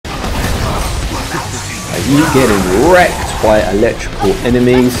Are you getting wrecked by electrical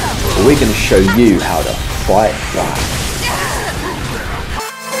enemies? Well, we're going to show you how to fight back.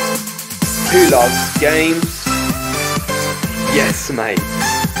 Who loves games? Yes, mate.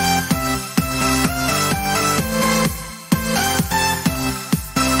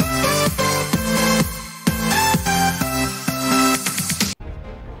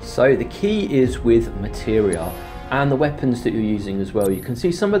 So the key is with materia and the weapons that you're using as well. You can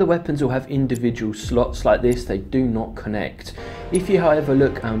see some of the weapons will have individual slots like this, they do not connect. If you however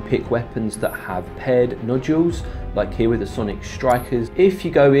look and pick weapons that have paired nodules, like here with the Sonic Strikers, if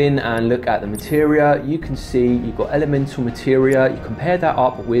you go in and look at the materia, you can see you've got elemental materia, you compare that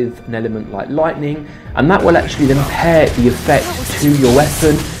up with an element like lightning, and that will actually then pair the effect to your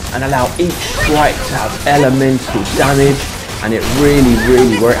weapon and allow each strike to have elemental damage. And it really,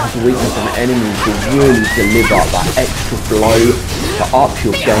 where it has a weakness on enemies, will really deliver that extra blow to up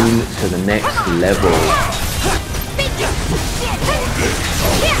your game to the next level.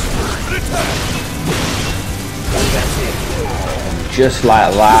 And just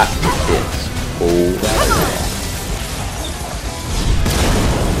like that, it's all there.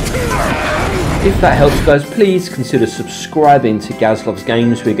 If that helps guys, please consider subscribing to GaZlanders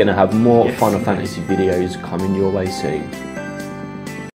Games. We're going to have more Final Fantasy videos coming your way soon.